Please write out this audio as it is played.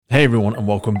Hey everyone, and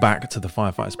welcome back to the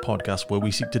Firefighters podcast, where we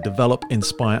seek to develop,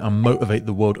 inspire, and motivate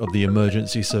the world of the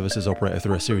emergency services operator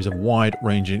through a series of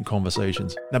wide-ranging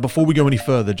conversations. Now, before we go any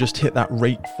further, just hit that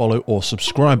rate, follow, or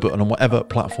subscribe button on whatever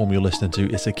platform you're listening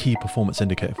to. It's a key performance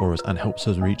indicator for us and helps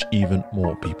us reach even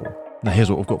more people. Now, here's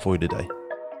what we've got for you today.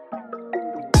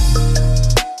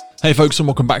 Hey folks, and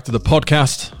welcome back to the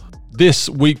podcast. This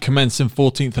week, commencing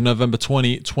 14th of November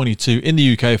 2022, in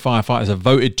the UK, firefighters have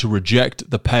voted to reject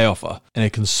the pay offer in a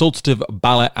consultative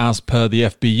ballot as per the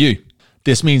FBU.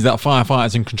 This means that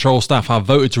firefighters and control staff have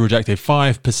voted to reject a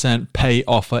 5% pay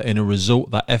offer in a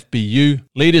result that FBU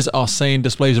leaders are saying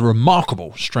displays a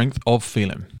remarkable strength of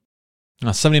feeling.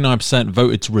 Now, 79%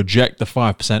 voted to reject the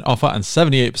 5% offer, and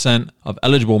 78% of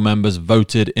eligible members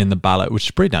voted in the ballot, which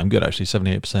is pretty damn good, actually.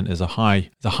 78% is a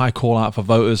high call out for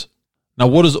voters. Now,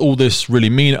 what does all this really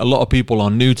mean? A lot of people are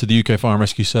new to the UK Fire and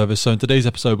Rescue Service, so in today's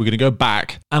episode, we're going to go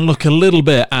back and look a little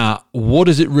bit at what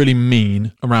does it really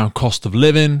mean around cost of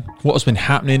living, what has been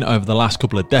happening over the last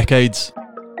couple of decades.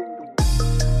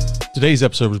 Today's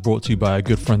episode was brought to you by our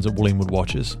good friends at Wood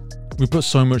Watches. We put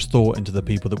so much thought into the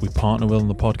people that we partner with on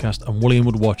the podcast, and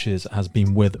Wood Watches has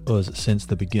been with us since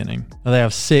the beginning. Now, they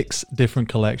have 6 different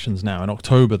collections now. In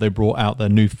October, they brought out their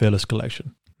new Fearless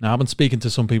collection. Now, I've been speaking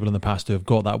to some people in the past who have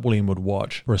got that Wood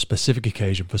watch for a specific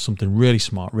occasion, for something really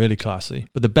smart, really classy.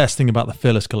 But the best thing about the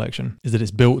Fearless collection is that it's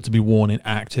built to be worn in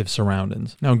active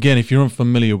surroundings. Now, again, if you're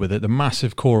unfamiliar with it, the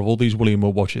massive core of all these Wood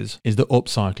watches is the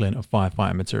upcycling of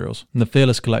firefighting materials. And the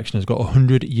Fearless collection has got a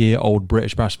 100-year-old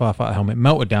British brass firefighter helmet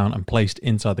melted down and placed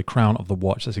inside the crown of the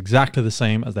watch. That's exactly the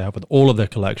same as they have with all of their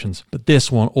collections. But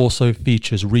this one also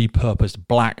features repurposed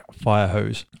black fire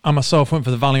hose. I myself went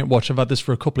for the Valiant watch. I've had this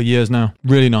for a couple of years now.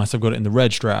 Really nice. I've got it in the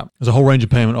red strap. There's a whole range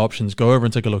of payment options. Go over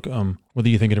and take a look at them. Whether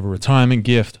you're thinking of a retirement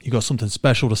gift, you got something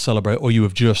special to celebrate, or you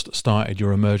have just started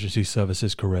your emergency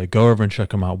services career, go over and check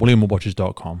them out.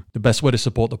 WilliamWoodWatches.com. The best way to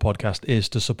support the podcast is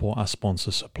to support our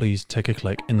sponsors. So please take a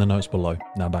click in the notes below.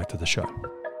 Now back to the show.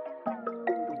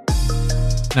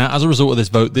 Now, as a result of this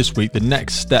vote this week, the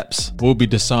next steps will be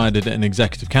decided at an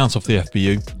executive council for the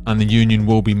FBU, and the union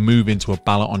will be moving to a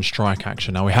ballot on strike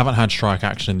action. Now, we haven't had strike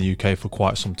action in the UK for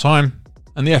quite some time,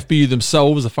 and the FBU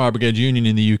themselves, the Fire Brigade Union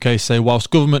in the UK, say whilst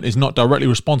government is not directly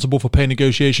responsible for pay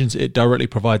negotiations, it directly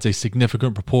provides a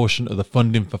significant proportion of the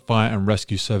funding for fire and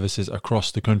rescue services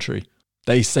across the country.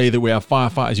 They say that we have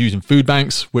firefighters using food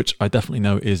banks, which I definitely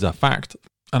know is a fact,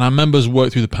 and our members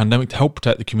work through the pandemic to help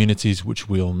protect the communities, which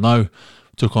we all know.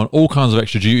 Took on all kinds of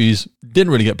extra duties,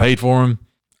 didn't really get paid for them.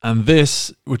 And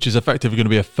this, which is effectively going to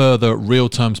be a further real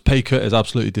terms pay cut, is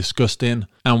absolutely disgusting.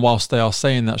 And whilst they are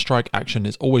saying that strike action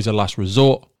is always a last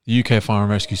resort, the UK Fire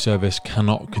and Rescue Service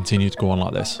cannot continue to go on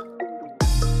like this.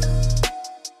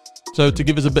 So to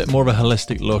give us a bit more of a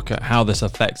holistic look at how this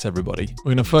affects everybody,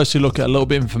 we're going to firstly look at a little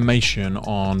bit of information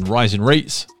on rising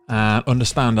rates and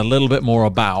understand a little bit more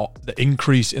about the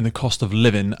increase in the cost of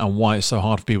living and why it's so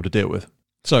hard for people to deal with.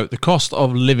 So the cost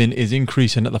of living is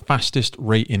increasing at the fastest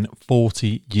rate in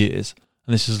 40 years.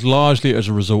 And this is largely as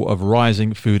a result of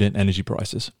rising food and energy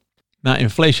prices. Now,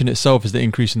 inflation itself is the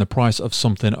increase in the price of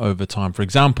something over time. For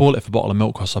example, if a bottle of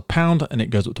milk costs £1 and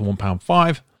it goes up to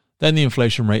 £1.05, then the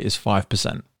inflation rate is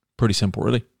 5%. Pretty simple,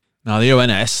 really. Now, the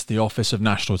ONS, the Office of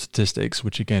National Statistics,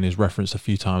 which again is referenced a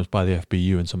few times by the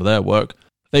FBU in some of their work,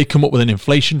 they come up with an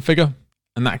inflation figure,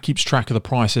 and that keeps track of the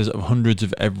prices of hundreds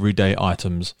of everyday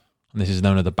items. And this is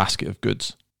known as the basket of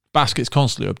goods. Basket's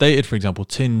constantly updated. For example,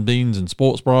 tin beans and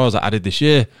sports bras are added this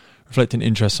year, reflecting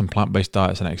interests in plant-based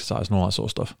diets and exercise and all that sort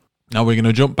of stuff. Now, we're going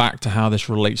to jump back to how this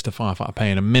relates to firefighter pay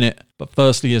in a minute. But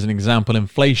firstly, as an example,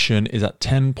 inflation is at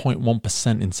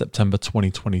 10.1% in September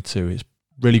 2022. It's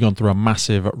really gone through a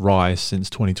massive rise since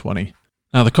 2020.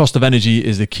 Now, the cost of energy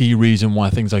is the key reason why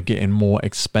things are getting more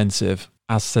expensive,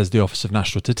 as says the Office of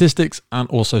National Statistics and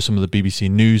also some of the BBC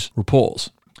News reports.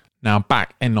 Now,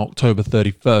 back in October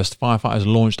 31st, firefighters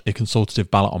launched a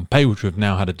consultative ballot on pay, which we've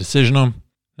now had a decision on.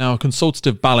 Now, a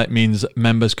consultative ballot means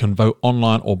members can vote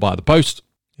online or by the post.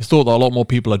 It's thought that a lot more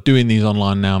people are doing these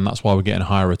online now, and that's why we're getting a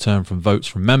higher return from votes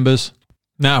from members.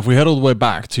 Now, if we head all the way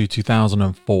back to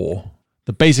 2004,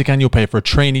 the basic annual pay for a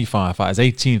trainee firefighter is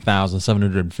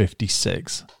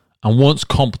 $18,756. And once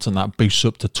competent, that boosts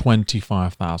up to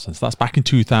 $25,000. So that's back in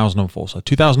 2004. So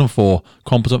 2004,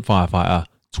 competent firefighter,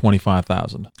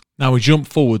 $25,000. Now we jump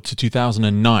forward to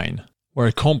 2009, where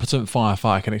a competent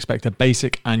firefighter can expect a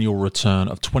basic annual return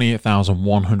of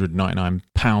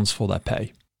 £28,199 for their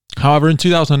pay. However, in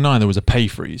 2009, there was a pay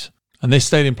freeze, and this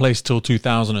stayed in place till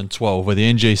 2012, where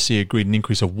the NJC agreed an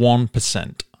increase of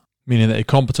 1%, meaning that a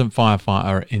competent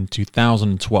firefighter in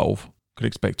 2012 could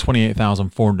expect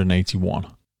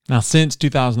 $28,481. Now, since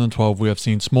 2012, we have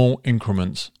seen small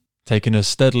increments, taking us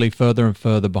steadily further and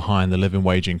further behind the living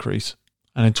wage increase.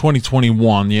 And in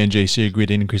 2021, the NJC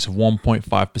agreed an increase of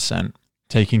 1.5%,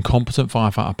 taking competent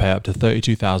firefighter pay up to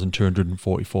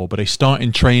 £32,244, but a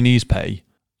starting trainee's pay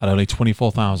at only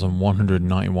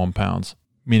 £24,191,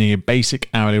 meaning a basic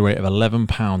hourly rate of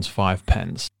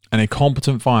 £11.05, and a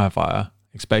competent firefighter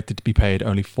expected to be paid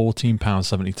only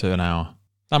 £14.72 an hour.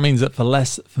 That means that for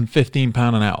less than £15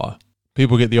 an hour,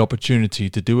 people get the opportunity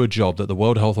to do a job that the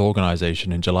World Health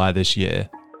Organization in July this year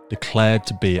declared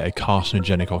to be a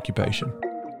carcinogenic occupation.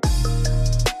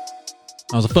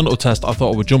 As a fun little test, I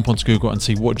thought I would jump onto Google and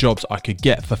see what jobs I could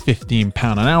get for £15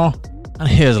 an hour. And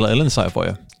here's a little insight for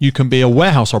you. You can be a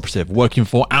warehouse operative working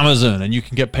for Amazon, and you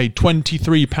can get paid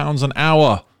 £23 an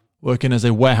hour working as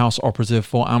a warehouse operative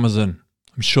for Amazon.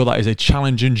 I'm sure that is a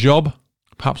challenging job,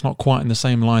 perhaps not quite in the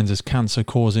same lines as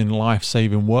cancer-causing,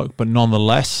 life-saving work, but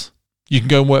nonetheless. You can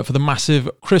go and work for the massive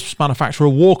crisps manufacturer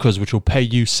Walkers, which will pay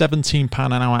you £17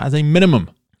 an hour as a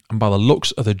minimum. And by the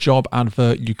looks of the job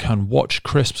advert, you can watch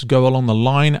crisps go along the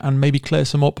line and maybe clear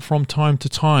some up from time to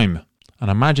time. And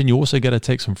imagine you also get to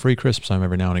take some free crisps home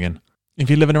every now and again. If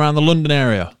you're living around the London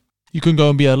area, you can go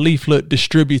and be a leaflet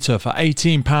distributor for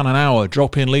 £18 an hour,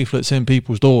 dropping leaflets in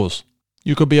people's doors.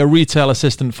 You could be a retail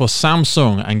assistant for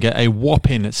Samsung and get a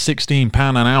whopping £16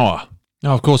 an hour.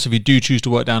 Now, of course, if you do choose to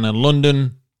work down in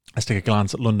London, let's take a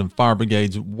glance at London Fire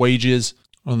Brigade's wages.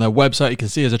 On their website, you can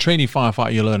see as a trainee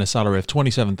firefighter, you'll earn a salary of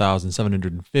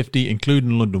 £27,750,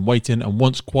 including London waiting, and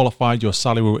once qualified, your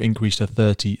salary will increase to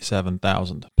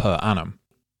 £37,000 per annum.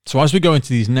 So as we go into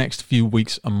these next few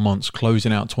weeks and months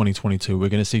closing out 2022, we're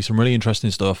going to see some really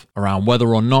interesting stuff around whether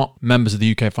or not members of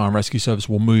the UK Fire and Rescue Service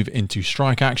will move into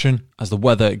strike action as the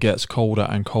weather gets colder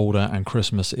and colder and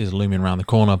Christmas is looming around the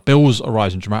corner. Bills are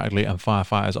rising dramatically and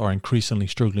firefighters are increasingly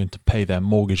struggling to pay their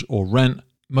mortgage or rent.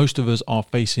 Most of us are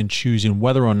facing choosing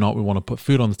whether or not we want to put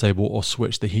food on the table or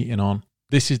switch the heating on.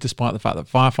 This is despite the fact that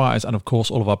firefighters and of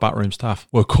course all of our backroom staff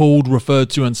were called, referred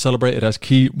to and celebrated as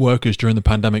key workers during the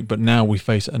pandemic, but now we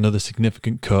face another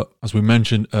significant cut. As we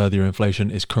mentioned earlier,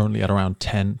 inflation is currently at around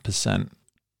 10%.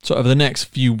 So over the next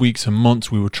few weeks and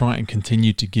months, we will try and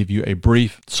continue to give you a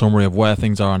brief summary of where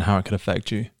things are and how it could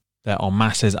affect you. There are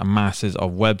masses and masses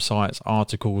of websites,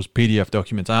 articles, PDF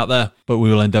documents out there, but we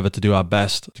will endeavour to do our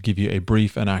best to give you a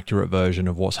brief and accurate version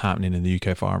of what's happening in the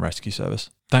UK Fire and Rescue Service.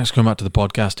 Thanks for coming back to the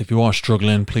podcast. If you are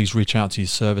struggling, please reach out to your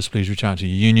service, please reach out to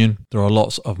your union. There are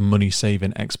lots of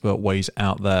money-saving expert ways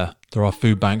out there. There are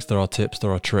food banks, there are tips,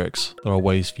 there are tricks. There are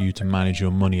ways for you to manage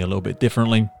your money a little bit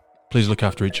differently. Please look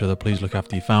after each other, please look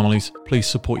after your families, please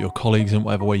support your colleagues in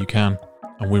whatever way you can,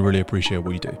 and we really appreciate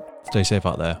what you do. Stay safe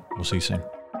out there. We'll see you soon.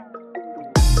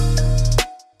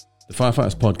 The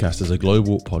Firefighters Podcast is a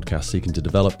global podcast seeking to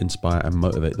develop, inspire and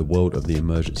motivate the world of the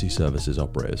emergency services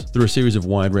operators. Through a series of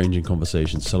wide-ranging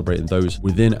conversations celebrating those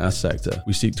within our sector,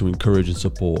 we seek to encourage and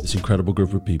support this incredible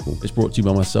group of people. It's brought to you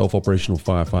by myself, operational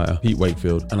firefighter Pete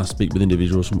Wakefield, and I speak with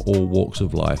individuals from all walks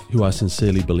of life who I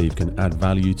sincerely believe can add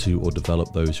value to or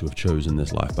develop those who have chosen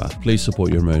this life path. Please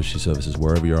support your emergency services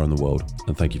wherever you are in the world,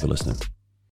 and thank you for listening.